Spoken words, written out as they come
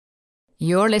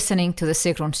You're listening to The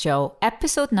Sigrun Show,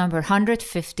 episode number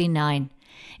 159.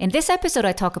 In this episode,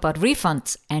 I talk about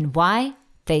refunds and why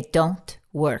they don't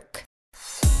work.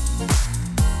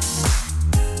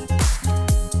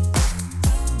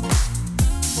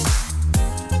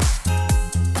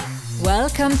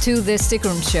 Welcome to The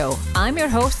Sigrun Show. I'm your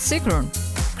host, Sigrun,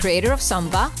 creator of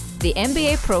Samba, the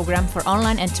MBA program for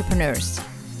online entrepreneurs.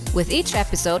 With each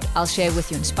episode, I'll share with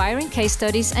you inspiring case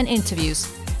studies and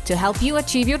interviews to help you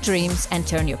achieve your dreams and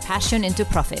turn your passion into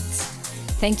profits.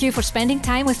 Thank you for spending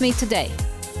time with me today.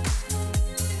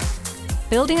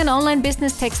 Building an online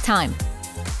business takes time.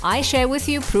 I share with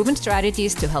you proven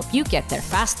strategies to help you get there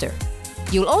faster.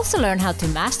 You'll also learn how to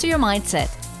master your mindset,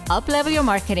 up-level your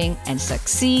marketing, and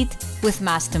succeed with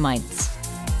masterminds.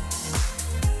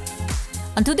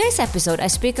 On today's episode, I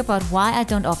speak about why I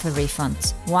don't offer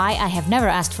refunds, why I have never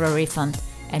asked for a refund,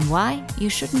 and why you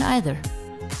shouldn't either.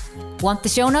 Want the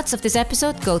show notes of this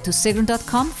episode? Go to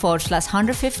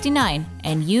sigrun.com/159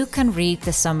 and you can read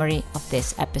the summary of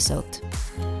this episode.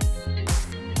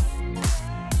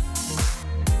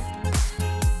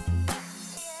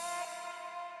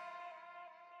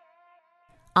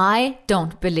 I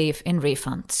don't believe in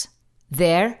refunds.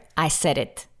 There, I said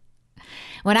it.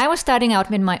 When I was starting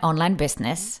out in my online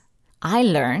business, I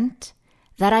learned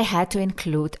that I had to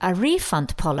include a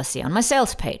refund policy on my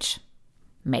sales page.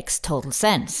 Makes total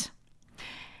sense.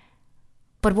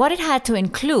 But what it had to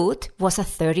include was a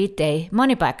 30-day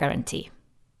money-back guarantee.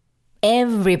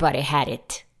 Everybody had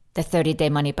it, the 30-day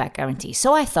money-back guarantee.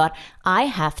 So I thought, I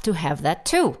have to have that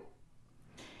too.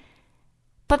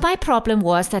 But my problem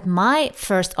was that my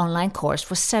first online course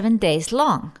was 7 days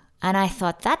long. And I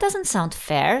thought, that doesn't sound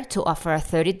fair to offer a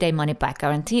 30-day money-back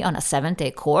guarantee on a 7-day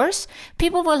course.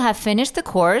 People will have finished the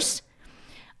course,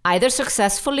 either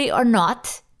successfully or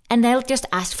not, and they'll just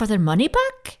ask for their money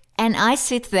back. And I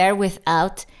sit there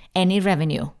without any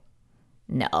revenue.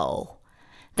 No,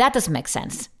 that doesn't make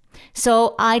sense.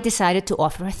 So I decided to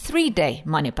offer a 3-day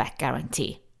money-back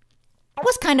guarantee. It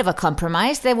was kind of a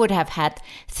compromise. They would have had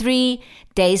 3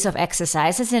 days of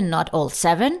exercises and not all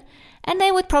 7. And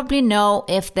they would probably know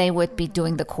if they would be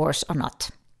doing the course or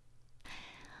not.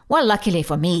 Well, luckily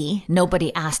for me,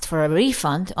 nobody asked for a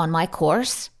refund on my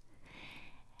course.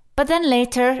 But then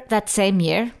later that same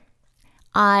year,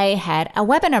 I had a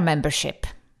webinar membership.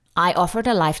 I offered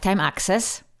a lifetime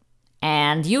access,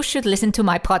 and you should listen to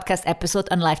my podcast episode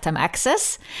on lifetime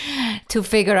access to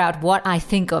figure out what I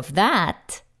think of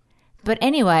that. But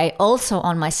anyway, also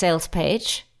on my sales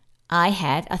page, I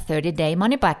had a 30-day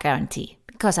money-back guarantee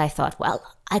because I thought, well,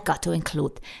 I got to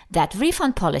include that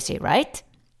refund policy, right?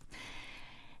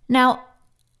 Now,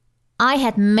 I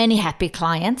had many happy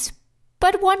clients,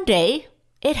 but one day,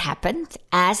 it happened,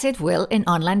 as it will in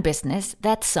online business,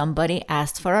 that somebody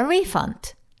asked for a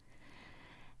refund.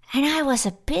 And I was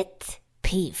a bit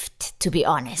peeved, to be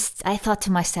honest. I thought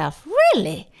to myself,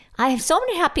 really? I have so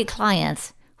many happy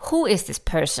clients. Who is this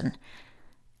person?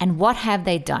 And what have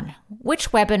they done?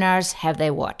 Which webinars have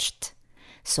they watched?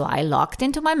 So I logged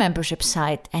into my membership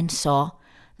site and saw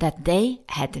that they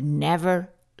had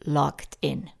never logged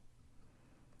in.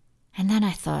 And then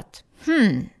I thought,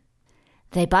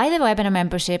 they buy the webinar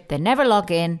membership, they never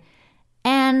log in,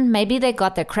 and maybe they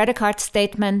got their credit card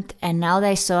statement and now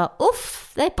they saw,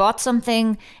 they bought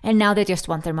something and now they just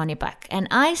want their money back. And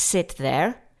I sit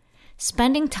there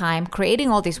spending time creating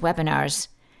all these webinars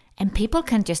and people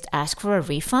can just ask for a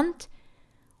refund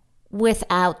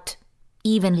without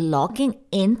even logging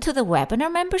into the webinar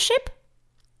membership?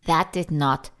 That did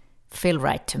not feel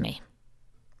right to me.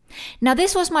 Now,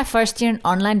 this was my first year in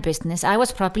online business. I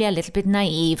was probably a little bit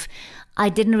naive. I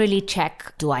didn't really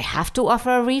check, do I have to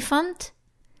offer a refund?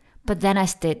 But then I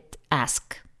did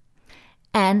ask.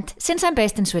 And since I'm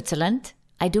based in Switzerland,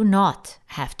 I do not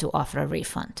have to offer a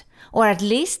refund. Or at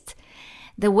least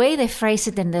the way they phrase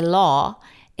it in the law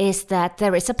is that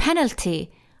there is a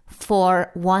penalty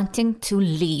for wanting to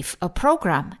leave a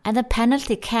program. And the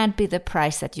penalty can't be the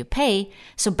price that you pay.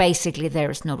 So basically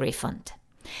there is no refund.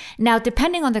 Now,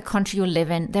 depending on the country you live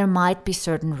in, there might be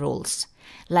certain rules.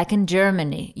 Like in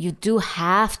Germany, you do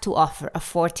have to offer a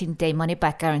 14-day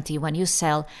money-back guarantee when you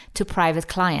sell to private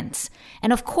clients.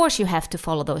 And of course, you have to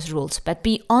follow those rules. But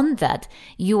beyond that,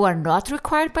 you are not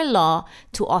required by law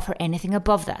to offer anything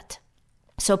above that.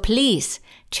 So please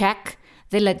check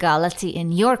the legality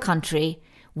in your country,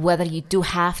 whether you do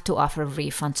have to offer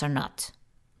refunds or not.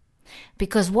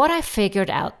 Because what I figured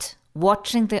out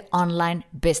watching the online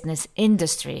business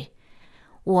industry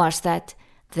was that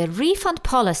the refund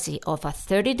policy of a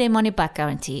 30-day money-back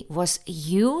guarantee was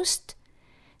used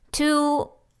to,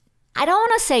 I don't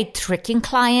want to say tricking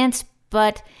clients,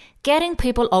 but getting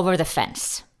people over the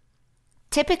fence.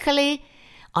 Typically,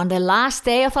 on the last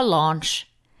day of a launch,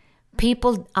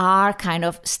 people are kind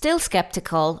of still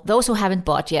skeptical. Those who haven't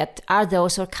bought yet are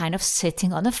those who are kind of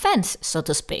sitting on the fence, so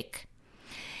to speak.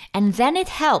 And then it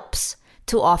helps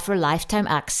to offer lifetime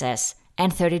access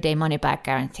and 30-day money-back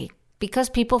guarantee, because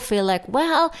people feel like,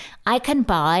 well, I can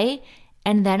buy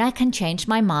and then I can change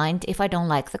my mind if I don't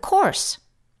like the course.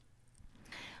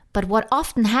 But what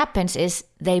often happens is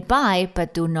they buy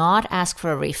but do not ask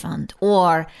for a refund,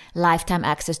 or lifetime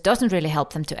access doesn't really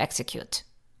help them to execute.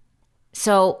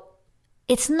 So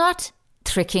it's not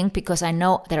tricking, because I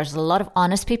know there's a lot of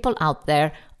honest people out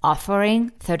there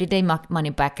offering 30-day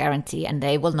money-back guarantee, and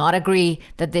they will not agree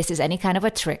that this is any kind of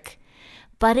a trick.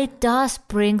 But it does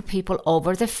bring people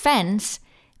over the fence,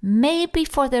 maybe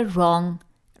for the wrong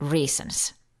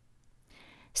reasons.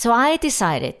 So I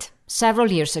decided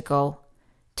several years ago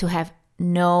to have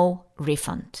no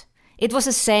refund. It was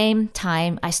the same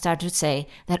time I started to say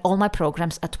that all my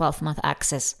programs are 12-month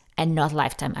access and not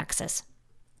lifetime access.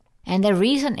 And the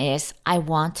reason is I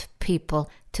want people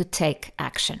to take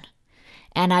action.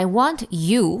 And I want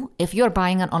you, if you're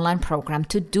buying an online program,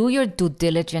 to do your due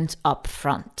diligence up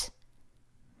front.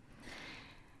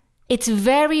 It's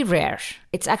very rare,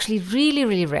 it's actually really,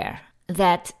 really rare,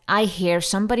 that I hear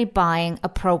somebody buying a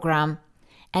program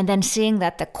and then seeing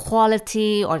that the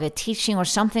quality or the teaching or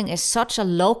something is such a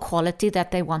low quality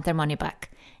that they want their money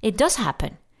back. It does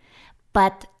happen.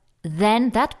 But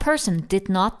then that person did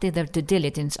not do their due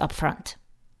diligence up front.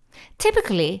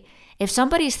 Typically, if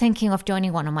somebody is thinking of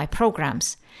joining one of my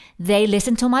programs, they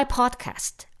listen to my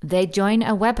podcast, they join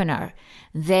a webinar,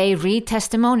 they read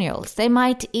testimonials, they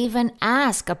might even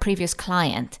ask a previous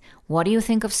client, what do you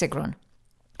think of Sigrun?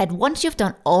 And once you've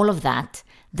done all of that,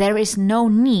 there is no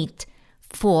need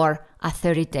for a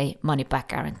 30-day money-back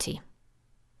guarantee.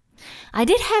 I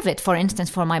did have it, for instance,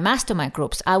 for my mastermind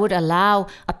groups. I would allow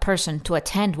a person to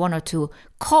attend 1 or 2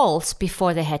 calls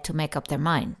before they had to make up their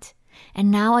mind.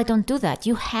 And now I don't do that.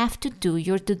 You have to do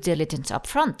your due diligence up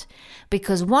front,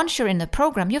 because once you're in the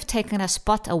program, you've taken a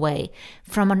spot away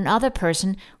from another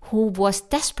person who was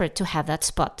desperate to have that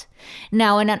spot.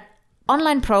 Now, in an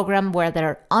online program where there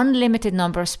are unlimited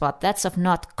number of spots, that's of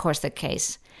course the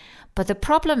case. But the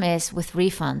problem is with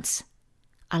refunds,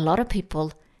 a lot of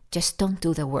people just don't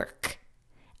do the work.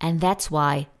 And that's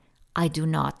why I do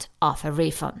not offer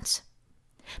refunds.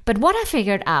 But what I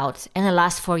figured out in the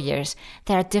last 4 years,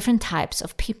 there are different types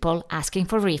of people asking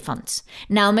for refunds.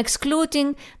 Now, I'm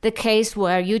excluding the case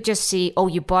where you just see, oh,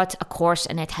 you bought a course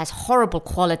and it has horrible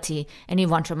quality and you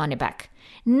want your money back.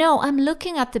 No, I'm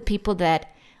looking at the people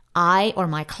that I or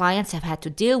my clients have had to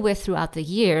deal with throughout the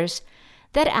years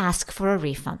that ask for a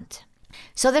refund.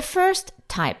 So the first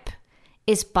type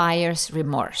is buyer's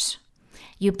remorse.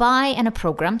 You buy in a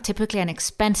program, typically an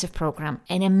expensive program,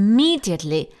 and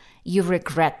immediately you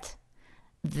regret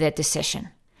the decision.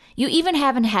 You even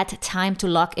haven't had time to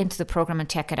log into the program and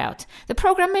check it out. The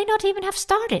program may not even have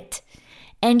started.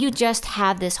 And you just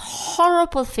have this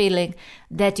horrible feeling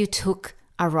that you took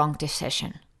a wrong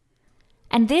decision.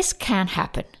 And this can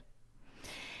happen.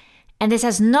 And this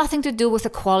has nothing to do with the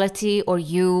quality or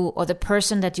you or the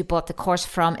person that you bought the course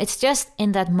from. It's just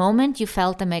in that moment you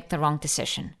felt to make the wrong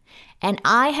decision. And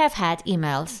I have had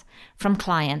emails from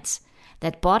clients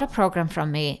that bought a program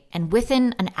from me, and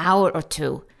within an hour or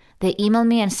 2, they emailed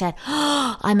me and said,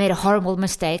 oh, I made a horrible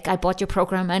mistake. I bought your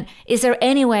program, and is there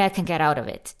any way I can get out of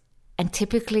it? And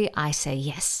typically I say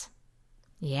yes.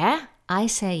 Yeah, I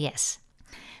say yes.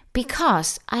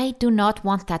 Because I do not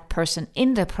want that person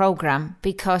in the program,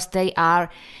 because they are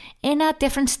in a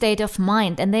different state of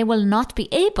mind and they will not be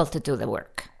able to do the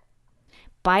work.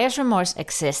 Buyer's remorse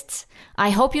exists.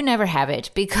 I hope you never have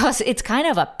it, because it's kind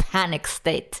of a panic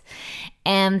state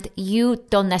and you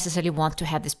don't necessarily want to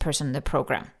have this person in the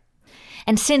program.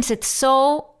 And since it's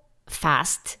so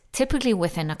fast, typically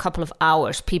within a couple of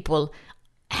hours, people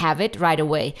have it right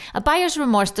away. A buyer's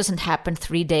remorse doesn't happen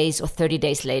 3 days or 30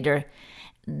 days later.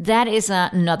 That is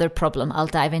another problem I'll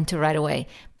dive into right away.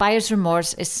 Buyer's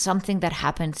remorse is something that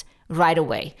happens right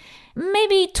away.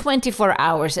 Maybe 24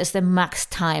 hours is the max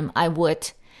time I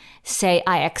would say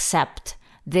I accept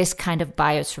this kind of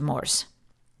buyer's remorse.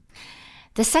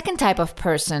 The second type of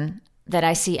person that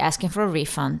I see asking for a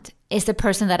refund is the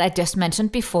person that I just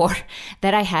mentioned before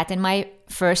that I had in my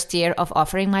first year of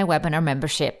offering my webinar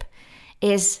membership,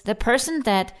 is the person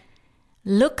that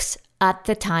looks at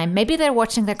the time, maybe they're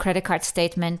watching their credit card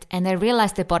statement and they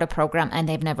realize they bought a program and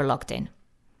they've never logged in.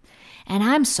 And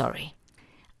I'm sorry.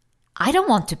 I don't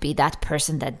want to be that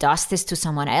person that does this to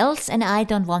someone else, and I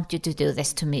don't want you to do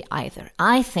this to me either.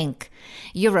 I think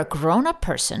you're a grown-up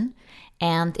person,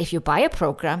 and if you buy a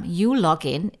program, you log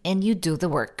in and you do the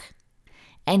work.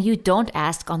 and you don't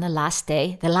ask on the last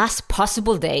day, the last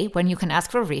possible day when you can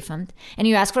ask for a refund, and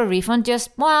you ask for a refund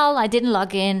I didn't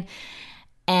log in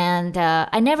and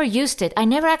I never used it. I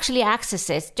never actually accessed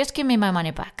it. Just give me my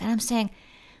money back. And I'm saying,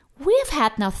 we've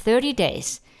had now 30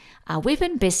 days. We've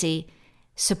been busy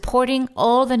supporting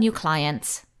all the new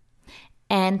clients,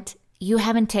 and you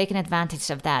haven't taken advantage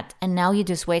of that. And now you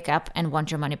just wake up and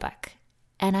want your money back.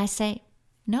 And I say,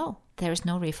 no, there is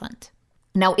no refund.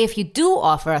 Now, if you do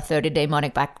offer a 30-day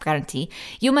money-back guarantee,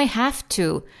 you may have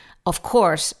to, of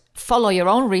course, follow your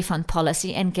own refund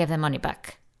policy and give the money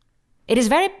back. It is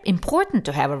very important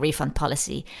to have a refund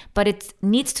policy, but it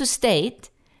needs to state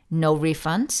no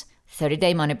refunds,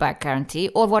 30-day money-back guarantee,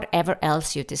 or whatever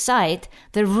else you decide.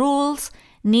 The rules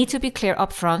need to be clear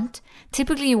up front.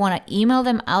 Typically, you want to email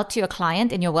them out to your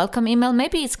client in your welcome email.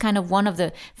 Maybe it's kind of one of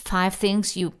the 5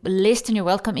 things you list in your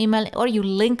welcome email, or you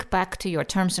link back to your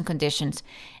terms and conditions,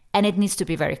 and it needs to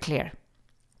be very clear.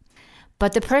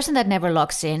 But the person that never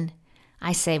logs in,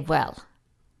 I say, well,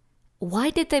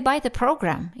 why did they buy the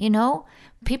program?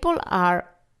 People are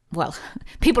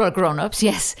grown-ups,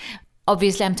 yes.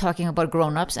 Obviously, I'm talking about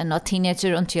grown-ups and not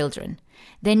teenagers and children.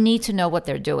 They need to know what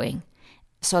they're doing.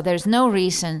 So there's no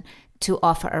reason to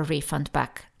offer a refund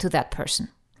back to that person.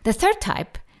 The third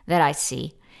type that I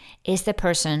see is the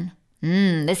person,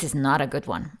 this is not a good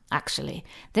one, actually.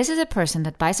 This is a person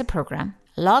that buys a program,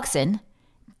 logs in,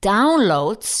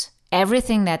 downloads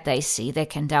everything that they see they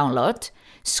can download,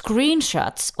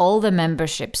 screenshots all the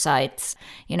membership sites,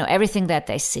 everything that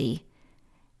they see,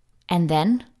 and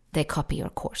then they copy your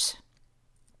course.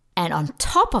 And on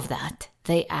top of that,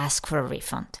 they ask for a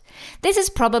refund. This is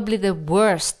probably the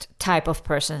worst type of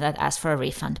person that asks for a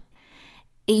refund.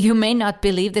 You may not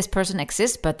believe this person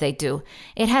exists, but they do.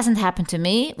 It hasn't happened to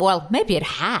me. Well, maybe it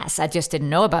has. I just didn't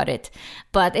know about it.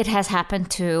 But it has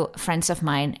happened to friends of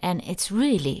mine, and it's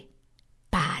really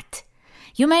bad.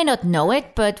 You may not know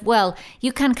it, but,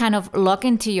 you can kind of log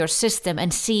into your system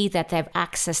and see that they've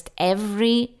accessed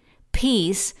every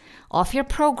piece of your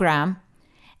program.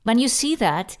 When you see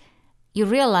that, you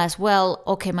realize, my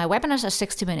webinars are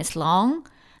 60 minutes long.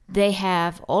 They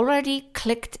have already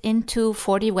clicked into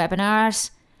 40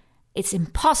 webinars. It's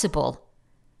impossible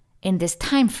in this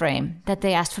time frame that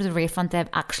they asked for the refund. They've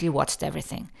actually watched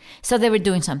everything. So they were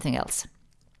doing something else.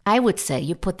 I would say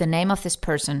you put the name of this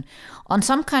person on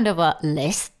some kind of a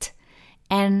list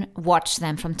and watch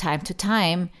them from time to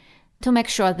time to make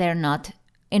sure they're not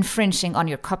infringing on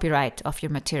your copyright of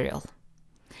your material.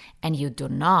 And you do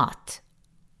not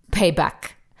pay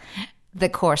back the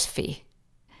course fee.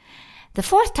 The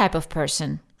fourth type of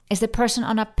person is the person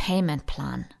on a payment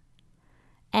plan.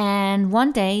 And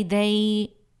one day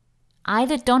they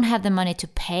either don't have the money to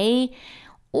pay,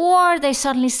 or they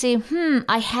suddenly say,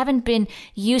 I haven't been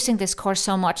using this course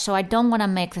so much, so I don't want to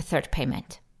make the third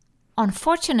payment.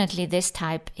 Unfortunately, this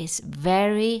type is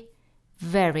very,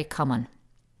 very common.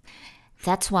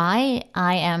 That's why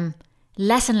I am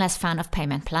less and less fan of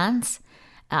payment plans.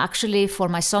 Actually, for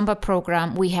my Zomba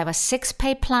program, we have a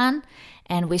 6-pay plan,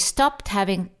 and we stopped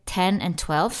having 10 and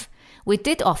 12. We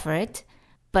did offer it,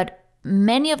 but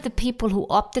many of the people who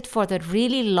opted for the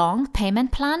really long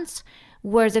payment plans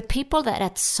were the people that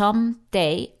at some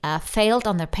day failed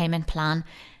on their payment plan,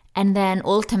 and then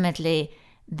ultimately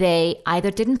they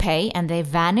either didn't pay and they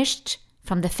vanished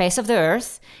from the face of the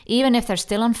earth. Even if they're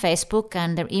still on Facebook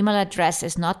and their email address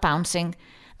is not bouncing,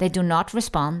 they do not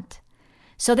respond.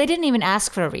 So they didn't even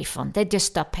ask for a refund. They just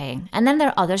stopped paying. And then there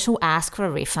are others who ask for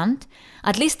a refund.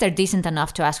 At least they're decent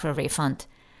enough to ask for a refund,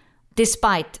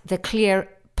 despite the clear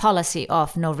policy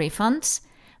of no refunds,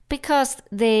 because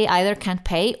they either can't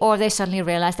pay or they suddenly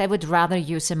realize they would rather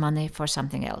use the money for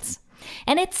something else.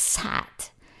 And it's sad.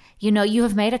 You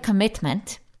have made a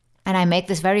commitment, and I make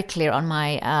this very clear on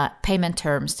my payment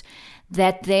terms,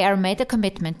 that they are made a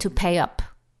commitment to pay up,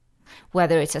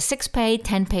 whether it's a 6-pay,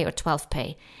 10-pay, or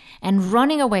 12-pay. And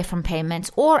running away from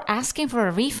payments or asking for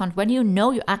a refund when you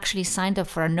know you actually signed up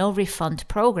for a no refund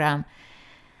program,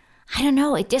 I don't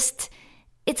know,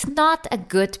 it's not a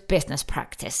good business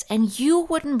practice. And you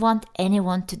wouldn't want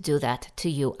anyone to do that to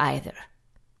you either.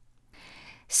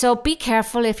 So be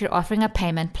careful if you're offering a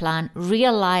payment plan.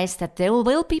 Realize that there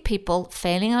will be people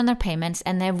failing on their payments,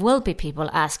 and there will be people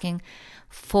asking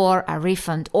for a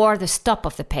refund or the stop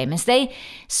of the payments.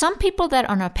 Some people that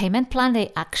are on a payment plan,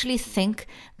 they actually think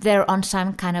they're on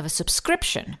some kind of a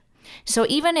subscription. So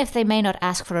even if they may not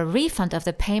ask for a refund of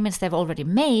the payments they've already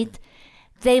made,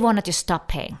 they want to just stop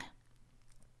paying.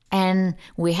 And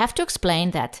we have to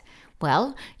explain that,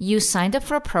 you signed up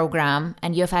for a program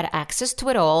and you've had access to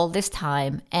it all this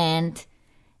time, and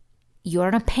you're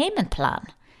on a payment plan.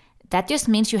 that just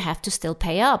means you have to still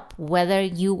pay up, whether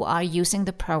you are using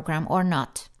the program or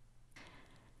not.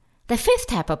 The fifth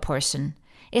type of person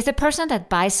is the person that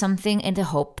buys something in the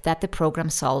hope that the program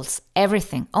solves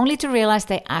everything, only to realize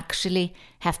they actually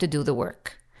have to do the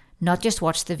work, not just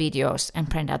watch the videos and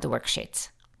print out the worksheets.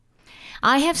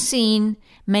 I have seen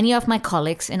many of my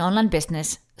colleagues in online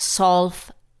business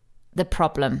solve the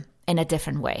problem in a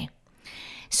different way.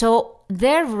 So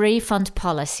their refund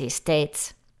policy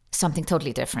states something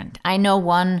totally different. I know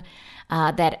one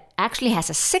that actually has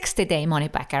a 60-day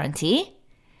money-back guarantee,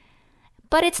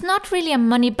 but it's not really a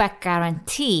money-back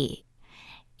guarantee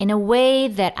in a way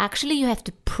that actually you have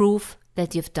to prove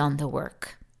that you've done the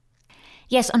work.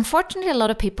 Yes, unfortunately, a lot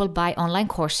of people buy online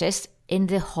courses in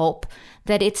the hope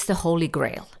that it's the holy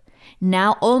grail.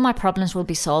 Now all my problems will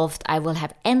be solved. I will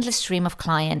have endless stream of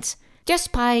clients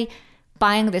just by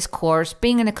buying this course,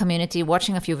 being in a community,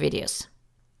 watching a few videos.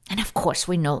 And of course,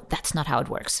 we know that's not how it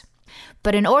works.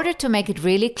 But in order to make it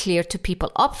really clear to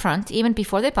people upfront, even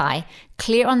before they buy,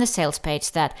 clear on the sales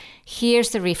page that here's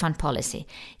the refund policy.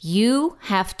 You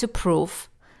have to prove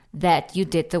that you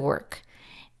did the work.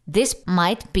 This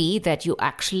might be that you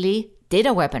actually did a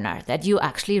webinar, that you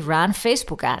actually ran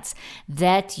Facebook ads,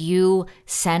 that you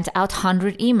sent out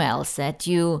 100 emails, that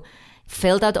you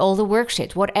filled out all the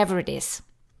worksheets, whatever it is.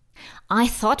 I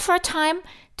thought for a time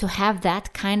to have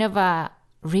that kind of a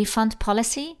refund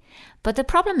policy, but the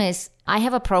problem is I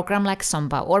have a program like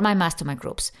Samba or my mastermind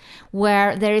groups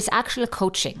where there is actual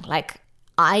coaching. Like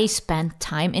I spend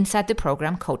time inside the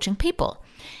program coaching people.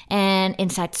 And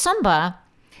inside Samba,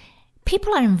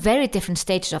 people are in very different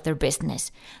stages of their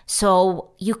business.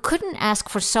 So you couldn't ask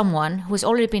for someone who's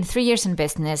already been 3 years in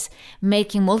business,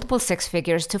 making multiple six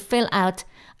figures, to fill out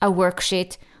a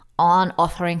worksheet on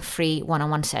offering free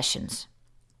one-on-one sessions.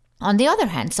 On the other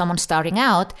hand, someone starting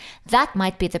out, that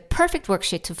might be the perfect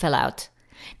worksheet to fill out.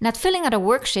 Now, filling out a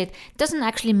worksheet doesn't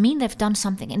actually mean they've done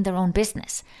something in their own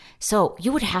business. So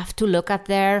you would have to look at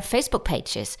their Facebook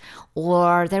pages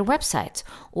or their websites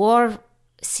or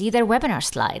see their webinar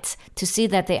slides to see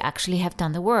that they actually have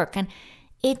done the work. And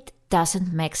it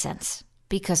doesn't make sense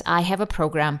because I have a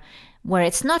program where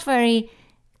it's not very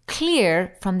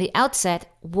clear from the outset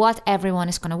what everyone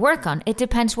is going to work on. It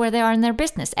depends where they are in their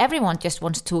business. Everyone just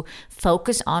wants to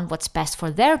focus on what's best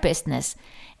for their business.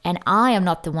 And I am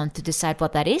not the one to decide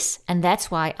what that is. And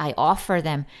that's why I offer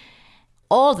them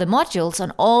all the modules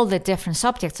on all the different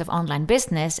subjects of online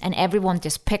business, and everyone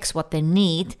just picks what they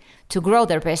need to grow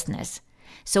their business.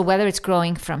 So whether it's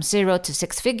growing from 0 to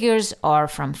 6 figures or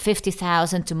from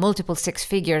 50,000 to multiple 6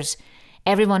 figures,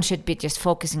 everyone should be just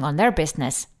focusing on their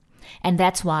business. And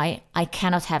that's why I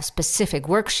cannot have specific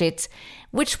worksheets,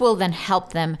 which will then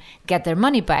help them get their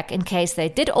money back in case they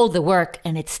did all the work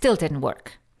and it still didn't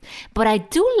work. But I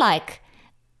do like,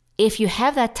 if you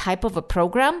have that type of a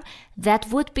program, that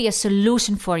would be a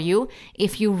solution for you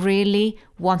if you really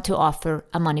want to offer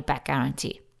a money back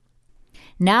guarantee.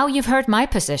 Now you've heard my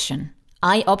position.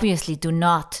 I obviously do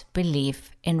not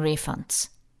believe in refunds.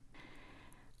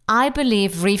 I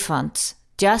believe refunds,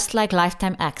 just like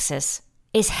lifetime access,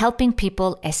 is helping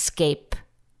people escape,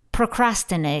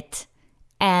 procrastinate,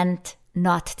 and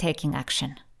not taking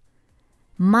action.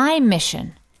 My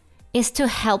mission is to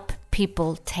help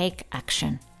people take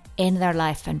action in their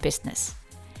life and business.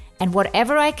 And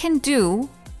whatever I can do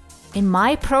in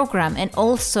my program and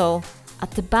also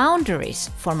at the boundaries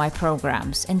for my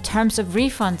programs in terms of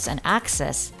refunds and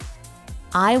access,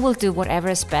 I will do whatever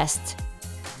is best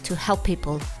to help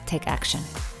people take action.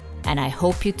 And I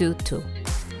hope you do too.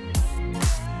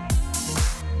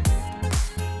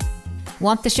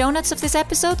 Want the show notes of this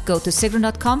episode? Go to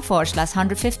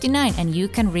sigrun.com/159 and you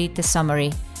can read the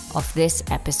summary of this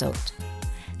episode.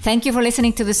 Thank you for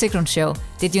listening to The Sigrun Show.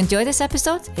 Did you enjoy this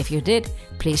episode? If you did,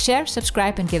 please share,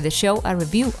 subscribe, and give the show a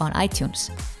review on iTunes.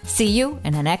 See you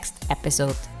in the next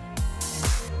episode.